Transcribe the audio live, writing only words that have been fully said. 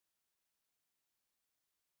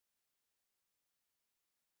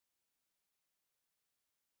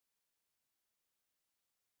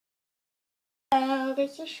Hello,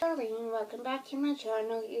 this is Charlene. Welcome back to my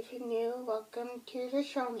channel. If you're new, welcome to the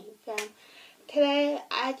Charlene fam. Today,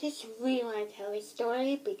 I just really want to tell a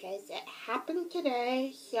story because it happened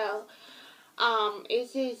today. So,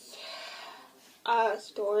 this is a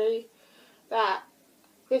story that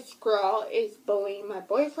this girl is bullying my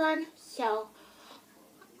boyfriend. So,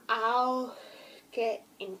 I'll get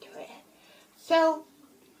into it. So,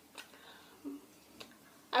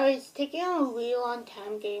 I was taking a really long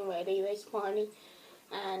time getting ready this morning,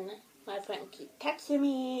 and my friend kept texting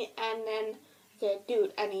me, and then said,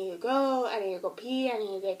 dude, I need to go pee, I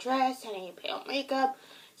need to get dressed, I need to put on makeup.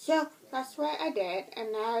 So that's what I did,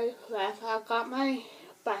 and I left. I got my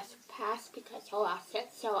bus pass because I lost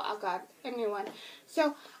it, so I got a new one.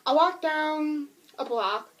 So I walked down a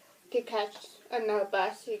block to catch another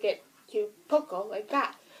bus to get to Poco, like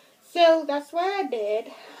that. So that's what I did,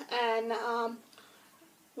 and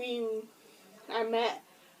I met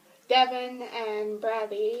Devin and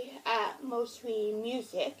Bradley at Mostly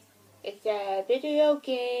Music. It's a video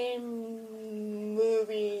game,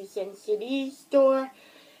 movies, and CDs store,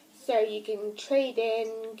 so you can trade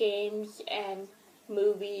in games and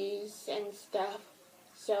movies and stuff.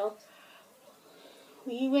 So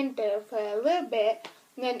we went there for a little bit,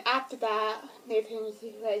 and then after that, Nathan was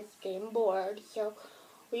getting bored, so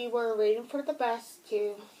we were waiting for the bus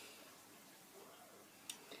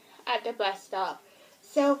at the bus stop.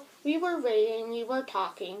 So we were waiting, we were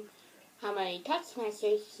talking how many text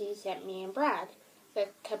messages he sent me and Brad, the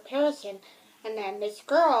comparison. And then this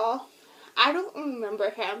girl, I don't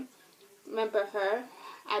remember her,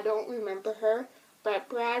 I don't remember her, but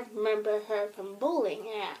Brad remembered her from bowling,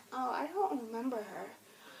 and I don't remember her.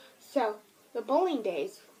 So, the bowling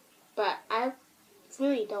days, but I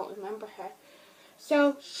really don't remember her.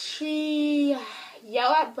 So she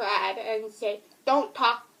yelled at Brad and said, don't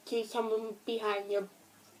talk to someone behind your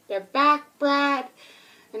back, Brad,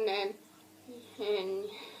 and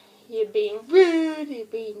you're being rude, you're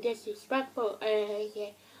being disrespectful,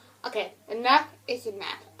 yeah. Okay, enough is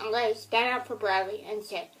enough. I'm going to stand up for Bradley and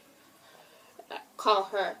say, call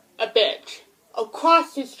her a bitch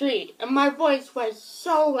across the street, and my voice was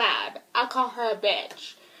so loud, I call her a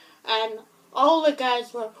bitch, and all the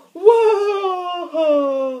guys were, whoa,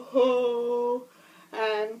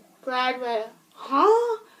 and Brad went,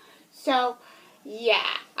 huh? So,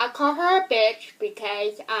 yeah, I call her a bitch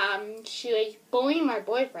because she was bullying my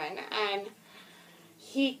boyfriend, and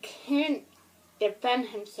he can't defend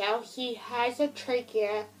himself. He has a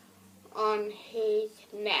trachea on his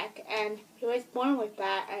neck, and he was born with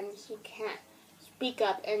that, and he can't speak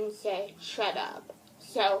up and say, shut up.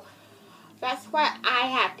 So, that's what I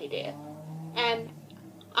have to do. And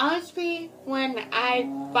honestly, when I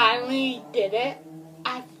finally did it,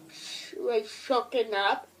 I was shaken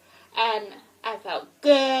up, and I felt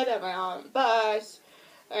good. I went on the bus,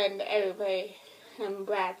 and everybody and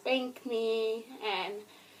Brad thanked me, and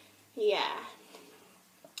yeah.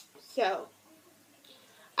 So,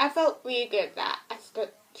 I felt really good that I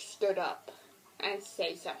stood up and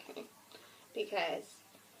said something, because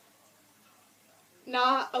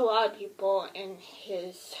not a lot of people in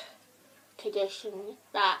his condition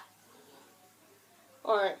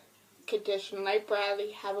like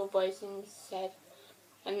Bradley have a voice and said,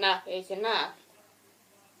 enough is enough.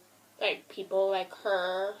 Like people like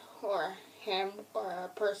her or him or a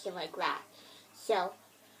person like that. So,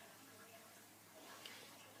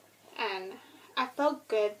 and I felt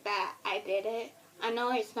good that I did it. I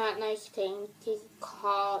know it's not a nice thing to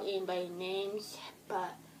call anybody names,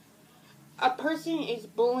 but a person is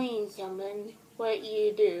bullying someone, what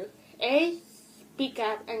you do? A, speak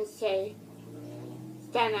up and say,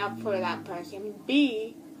 stand up for that person.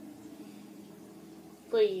 B,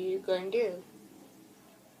 what are you going to do?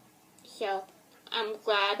 So, I'm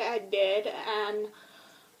glad I did, and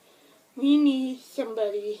we need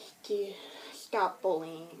somebody to stop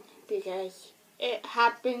bullying, because it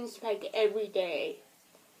happens like every day.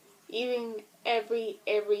 Even every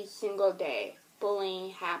single day, bullying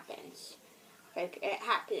happens. Like, it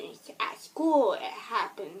happens at school, it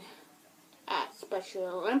happens at Special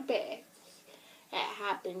Olympics, it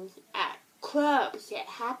happens at clubs, it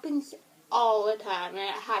happens all the time, and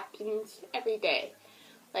it happens every day.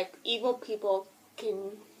 Like, evil people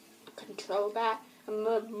can control that and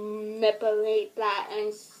manipulate that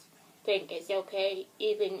and think it's okay,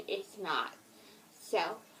 even it's not.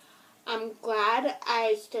 So, I'm glad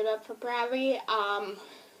I stood up for Bradley.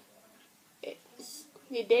 It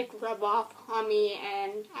did rub off on me,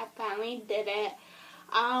 and I finally did it.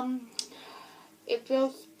 It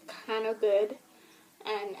feels kind of good,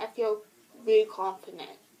 and I feel really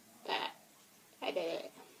confident that I did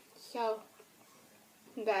it. So,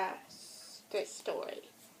 that's this story.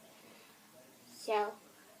 So,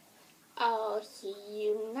 I'll see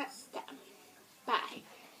you next